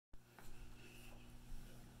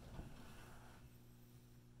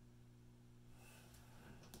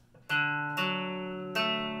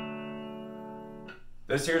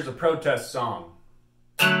This here's a protest song.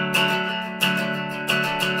 Well,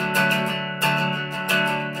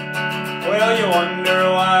 you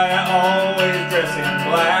wonder why I always dress in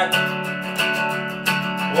black,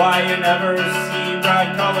 why you never see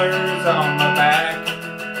bright colors on my back,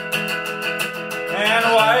 and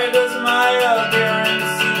why does my appearance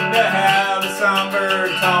seem to have a somber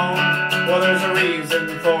tone? Well, there's a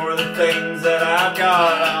reason for the things that I've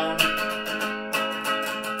got on.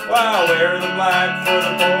 Why I wear the black for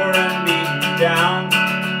the poor and beaten down,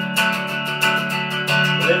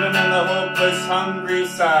 living in the hopeless, hungry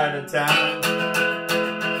side of town.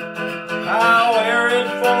 I wear it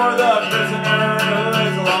for the prisoner who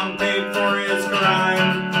is long paid for his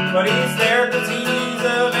crime, but he's there 'cause he's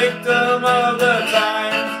a victim of the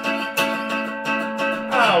times.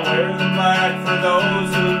 I wear the black for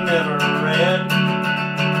those who never read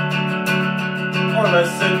or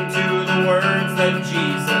listened to the words that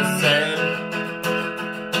Jesus said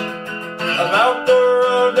about the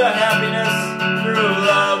road to happiness through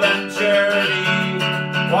love and charity.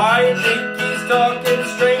 Why you think he's talking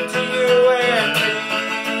straight to you and me?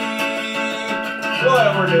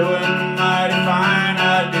 What we're doing mighty fine,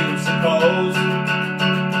 I do suppose,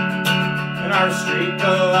 in our street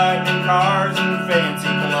lightning cars and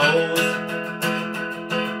fancy clothes.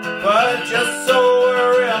 But just so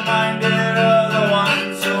we're reminded of the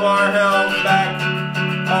ones who are held back,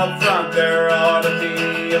 up front there ought to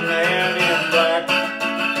be a man in black.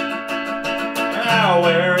 And I'll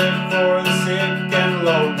wear it for the sick and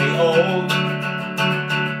lonely old,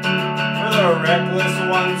 for the reckless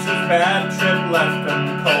ones whose bad trip left them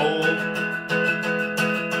cold.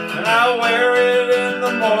 And I'll wear it in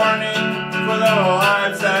the morning for the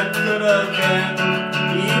lives that could have been.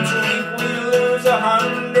 Each week we lose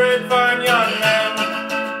 100 fine young men.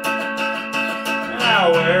 And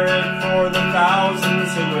I'll wear it for the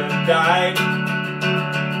thousands who have died,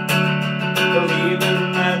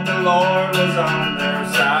 believing that the Lord was on their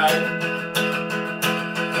side.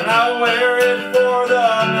 And I'll wear it for the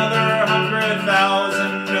another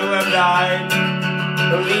 100,000 who have died,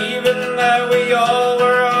 believing that we all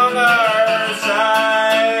were on our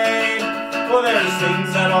side. Well, there's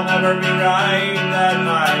things that'll never be right that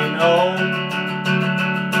I know,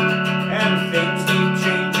 and things need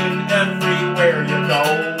changing everywhere you go.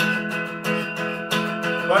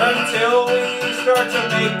 But until we start to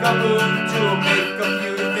make a move to make a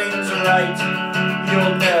few things right,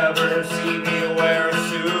 you'll never see me wear a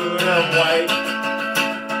suit of white.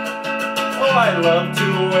 Oh, I love to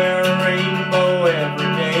wear a rainbow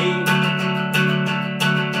every day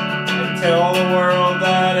and tell the world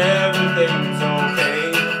that everything's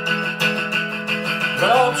okay. But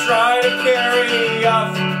I'll try to carry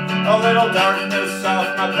off a little darkness off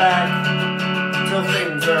my back till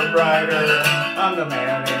things are brighter. I'm the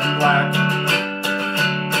man in black.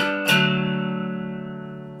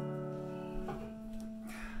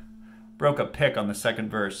 Broke a pick on the second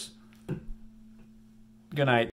verse. Good night.